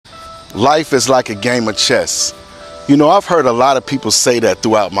Life is like a game of chess. You know, I've heard a lot of people say that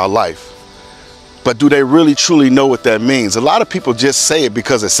throughout my life. But do they really truly know what that means? A lot of people just say it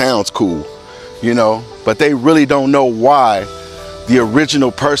because it sounds cool, you know, but they really don't know why the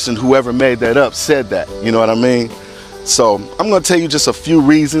original person, whoever made that up, said that. You know what I mean? So I'm going to tell you just a few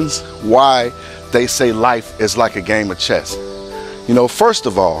reasons why they say life is like a game of chess. You know, first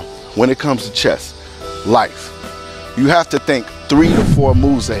of all, when it comes to chess, life, you have to think 3 to 4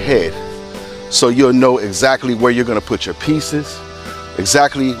 moves ahead, so you'll know exactly where you're going to put your pieces,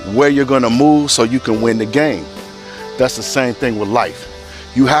 exactly where you're going to move so you can win the game. That's the same thing with life.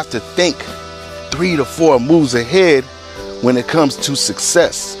 You have to think 3 to 4 moves ahead when it comes to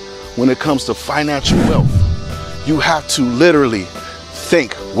success, when it comes to financial wealth. You have to literally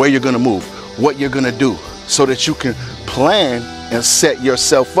think where you're going to move, what you're going to do, so that you can plan and set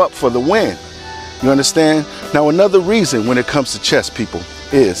yourself up for the win. You understand? Now, another reason when it comes to chess, people,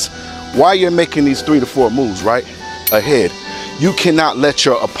 is why you're making these 3 to 4 moves right ahead. You cannot let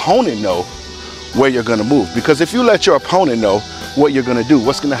your opponent know where you're going to move, because if you let your opponent know what you're going to do,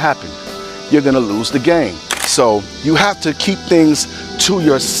 what's going to happen? You're going to lose the game. So you have to keep things to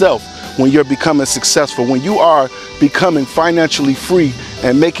yourself when you're becoming successful. When you are becoming financially free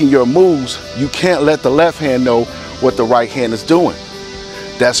and making your moves, you can't let the left hand know what the right hand is doing.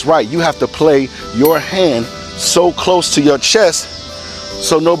 That's right. You have to play your hand so close to your chest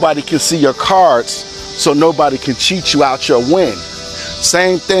so nobody can see your cards, so nobody can cheat you out your win.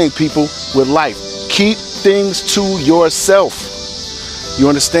 Same thing, people, with life. Keep things to yourself. You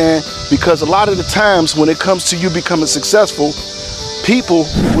understand? Because a lot of the times when it comes to you becoming successful, people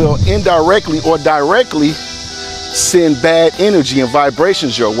will indirectly or directly send bad energy and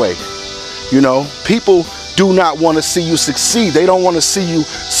vibrations your way. You know, people do not want to see you succeed. They don't want to see you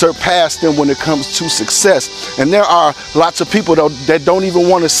surpass them when it comes to success. And there are lots of people that don't even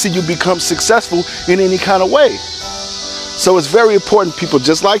want to see you become successful in any kind of way. So it's very important, people,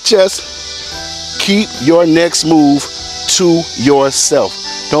 just like chess, keep your next move to yourself.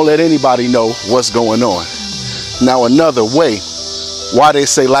 Don't let anybody know what's going on. Now, another way why they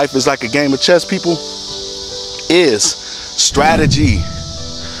say life is like a game of chess, people, is strategy.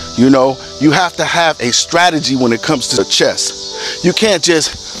 You know, you have to have a strategy when it comes to chess. You can't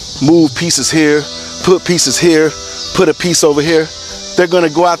just move pieces here, put pieces here, put a piece over here. They're going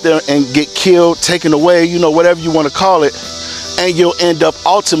to go out there and get killed, taken away, you know, whatever you want to call it, and you'll end up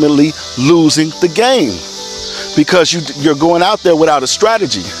ultimately losing the game because you're going out there without a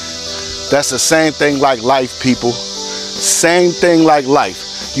strategy. That's the same thing like life, people. Same thing like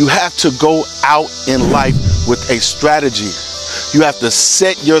life. You have to go out in life with a strategy. You have to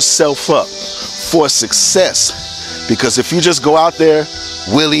set yourself up for success, because if you just go out there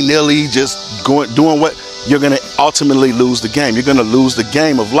willy-nilly, just doing what, you're going to ultimately lose the game. You're going to lose the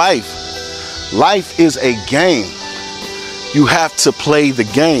game of life. Life is a game. You have to play the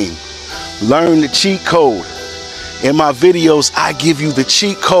game. Learn the cheat code. In my videos, I give you the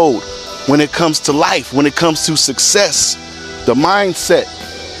cheat code when it comes to life, when it comes to success, the mindset.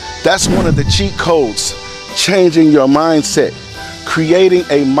 That's one of the cheat codes. Changing your mindset, creating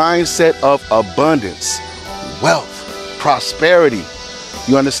a mindset of abundance, wealth, prosperity.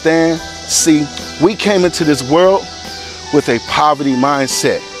 You understand? See, we came into this world with a poverty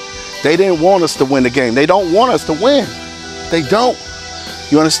mindset. They didn't want us to win the game. They don't want us to win. They don't.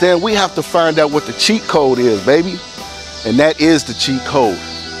 You understand? We have to find out what the cheat code is, baby. And that is the cheat code.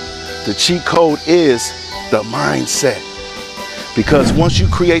 The cheat code is the mindset. Because once you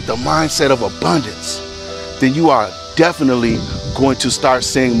create the mindset of abundance, then you are definitely going to start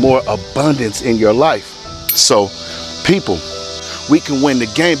seeing more abundance in your life. So, people, we can win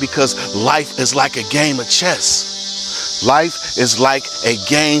the game because life is like a game of chess. Life is like a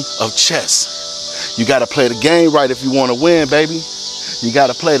game of chess. You got to play the game right if you want to win, baby. You got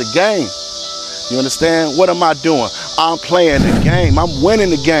to play the game. You understand? What am I doing? I'm playing the game. I'm winning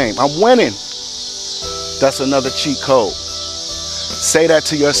the game. I'm winning. That's another cheat code. Say that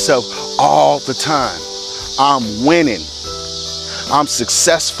to yourself all the time. I'm winning. I'm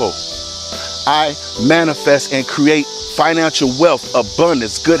successful. I manifest and create financial wealth,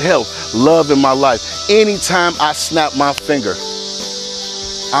 abundance, good health, love in my life. Anytime I snap my finger,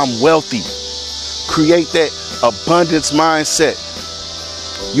 I'm wealthy. Create that abundance mindset.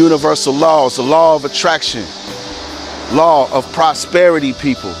 Universal laws, the law of attraction, law of prosperity,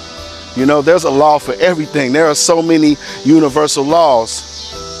 people. You know, there's a law for everything. There are so many universal laws,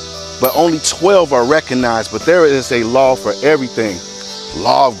 but only 12 are recognized. But there is a law for everything.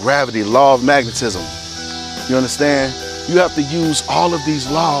 Law of gravity, law of magnetism. You understand? You have to use all of these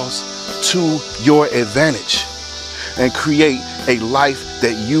laws to your advantage. and create a life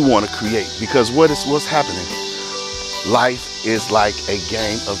that you want to create. Because what's happening? Life is like a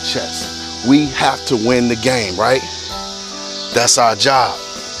game of chess. We have to win the game, right? That's our job.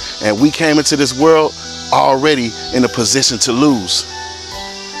 And we came into this world already in a position to lose,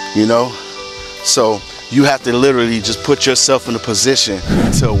 you know? So you have to literally just put yourself in a position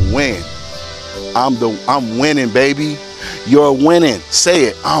to win. I'm winning, baby. You're winning. Say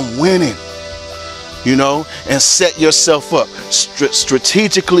it, I'm winning. You know, and set yourself up.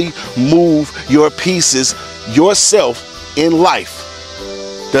 Strategically move your pieces yourself in life.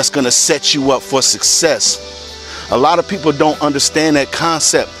 That's going to set you up for success. A lot of people don't understand that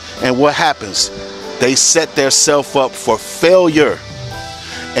concept, and what happens? They set themselves up for failure,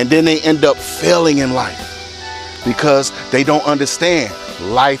 and then they end up failing in life because they don't understand.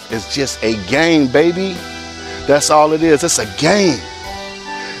 Life is just a game, baby. That's all it is. It's a game.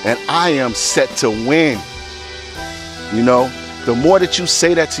 And I am set to win. You know, the more that you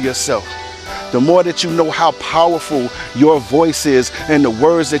say that to yourself, the more that you know how powerful your voice is and the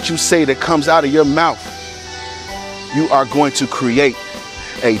words that you say that comes out of your mouth, you are going to create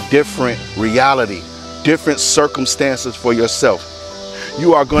a different reality, different circumstances for yourself.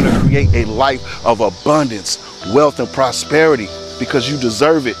 You are going to create a life of abundance, wealth, and prosperity because you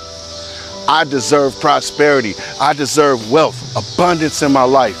deserve it. I deserve prosperity. I deserve wealth, abundance in my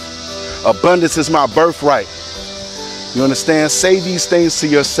life. Abundance is my birthright. You understand? Say these things to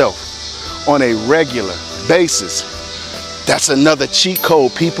yourself on a regular basis. That's another cheat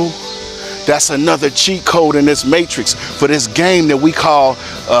code, people. That's another cheat code in this matrix for this game that we call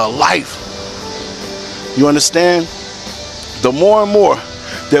life. You understand? The more and more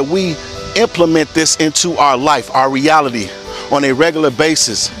that we implement this into our life, our reality, on a regular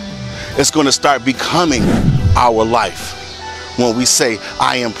basis, it's going to start becoming our life. When we say,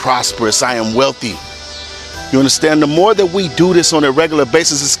 I am prosperous, I am wealthy. You understand? The more that we do this on a regular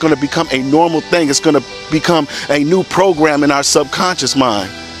basis, it's going to become a normal thing. It's going to become a new program in our subconscious mind,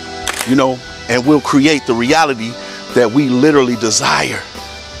 you know, and we'll create the reality that we literally desire.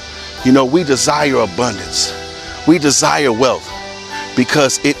 You know, we desire abundance. We desire wealth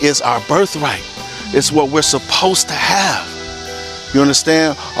because it is our birthright. It's what we're supposed to have. You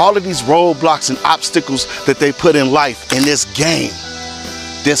understand? All of these roadblocks and obstacles that they put in life, in this game,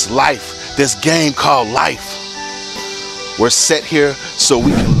 this game called life. We're set here so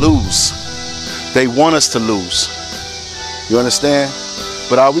we can lose. They want us to lose. You understand?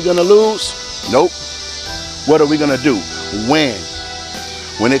 But are we going to lose? Nope. What are we going to do? Win.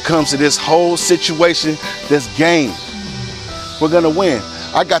 When it comes to this whole situation, this game, we're going to win.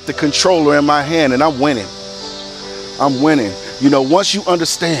 I got the controller in my hand and I'm winning. I'm winning. You know, once you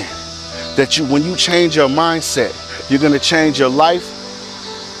understand that when you change your mindset, you're going to change your life,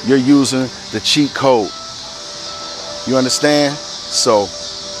 you're using the cheat code. You understand? So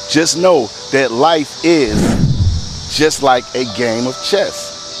just know that life is just like a game of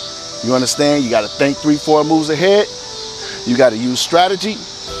chess. You understand? You got to think 3-4 moves ahead. You got to use strategy.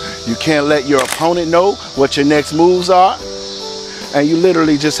 You can't let your opponent know what your next moves are. And you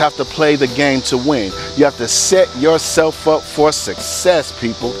literally just have to play the game to win. You have to set yourself up for success,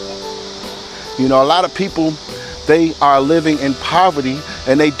 people. You know, a lot of people, they are living in poverty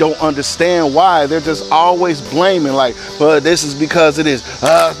and they don't understand why. They're just always blaming, like, well, this is because of this,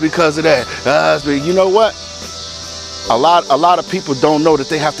 it's because of that. You know what? A lot of people don't know that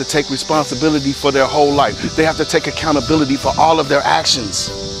they have to take responsibility for their whole life. They have to take accountability for all of their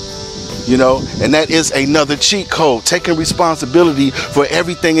actions. You know, and that is another cheat code, taking responsibility for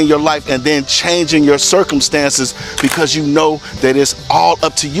everything in your life and then changing your circumstances because you know that it's all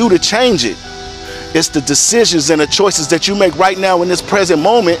up to you to change it. It's the decisions and the choices that you make right now in this present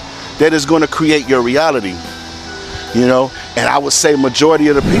moment that is going to create your reality. You know, and I would say majority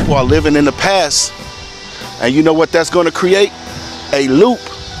of the people are living in the past. And you know what that's going to create? A loop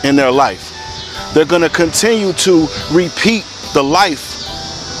in their life. They're going to continue to repeat the life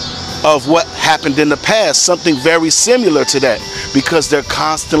of what happened in the past, something very similar to that, because they're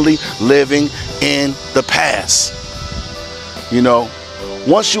constantly living in the past. You know,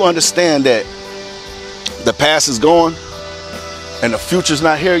 once you understand that the past is gone and the future's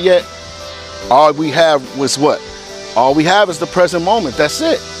not here yet, all we have was what? All we have is the present moment. That's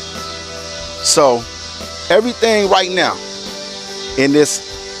it. So everything right now in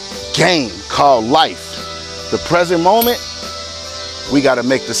this game called life, the present moment, we got to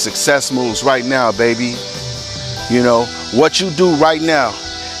make the success moves right now, baby. You know, what you do right now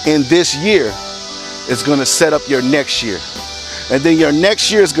in this year is going to set up your next year. And then your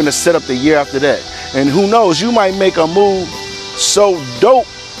next year is going to set up the year after that. And who knows, you might make a move so dope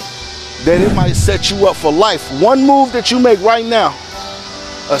that it might set you up for life. One move that you make right now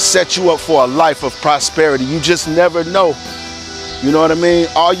will set you up for a life of prosperity. You just never know. You know what I mean?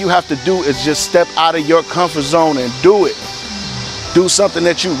 All you have to do is just step out of your comfort zone and do it. Do something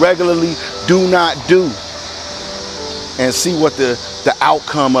that you regularly do not do, and see what the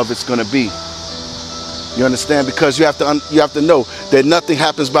outcome of it's going to be. You understand? Because you have to know that nothing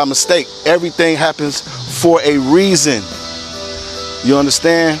happens by mistake. Everything happens for a reason. You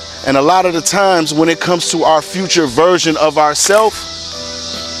understand? And a lot of the times when it comes to our future version of ourselves,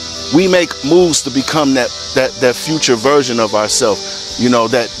 we make moves to become that future version of ourselves. You know,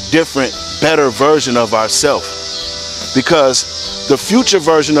 that different, better version of ourselves. Because the future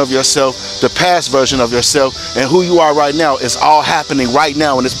version of yourself, the past version of yourself, and who you are right now is all happening right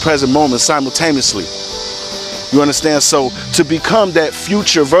now in this present moment simultaneously. You understand? So to become that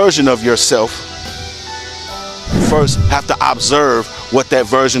future version of yourself, first have to observe what that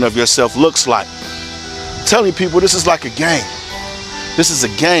version of yourself looks like. I'm telling people, this is like a game. This is a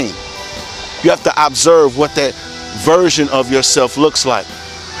game. You have to observe what that version of yourself looks like.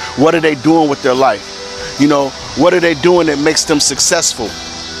 What are they doing with their life? You know, what are they doing that makes them successful?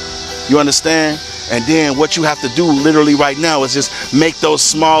 You understand? And then what you have to do literally right now is just make those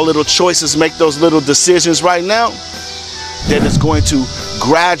small little choices, make those little decisions right now that is going to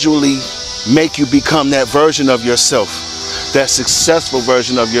gradually make you become that version of yourself, that successful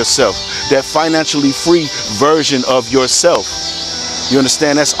version of yourself, that financially free version of yourself. You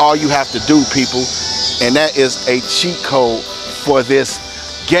understand? That's all you have to do, people. And that is a cheat code for this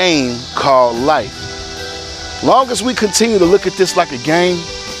game called life. Long as we continue to look at this like a game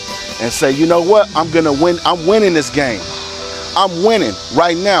and say, you know what, I'm gonna win, I'm winning this game. I'm winning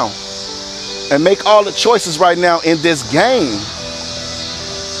right now. And make all the choices right now in this game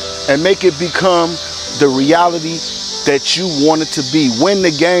and make it become the reality that you want it to be. Win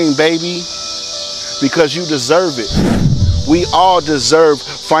the game, baby, because you deserve it. We all deserve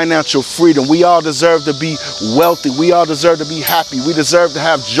financial freedom. We all deserve to be wealthy. We all deserve to be happy. We deserve to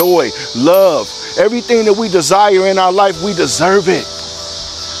have joy, love. Everything that we desire in our life, we deserve it.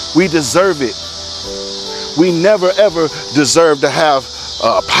 We deserve it. We never ever deserve to have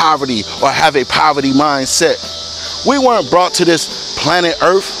poverty or have a poverty mindset. We weren't brought to this planet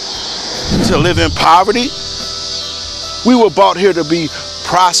Earth to live in poverty. We were brought here to be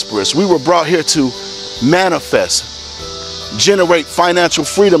prosperous. We were brought here to manifest, generate financial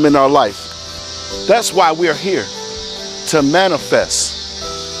freedom in our life. That's why we're here, to manifest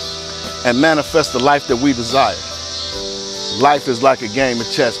and manifest the life that we desire. Life is like a game of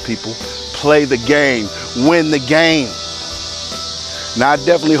chess, people. Play the game, win the game. Now, I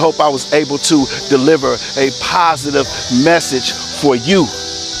definitely hope I was able to deliver a positive message for you,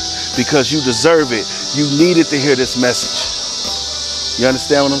 because you deserve it. You needed to hear this message. You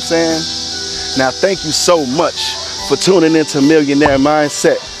understand what I'm saying? Now, thank you so much for tuning into Millionaire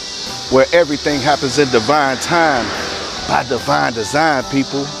Mindset, where everything happens in divine time by divine design,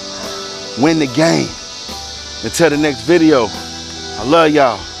 people. Win the game. Until the next video, I love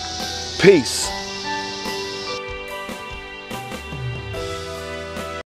y'all. Peace.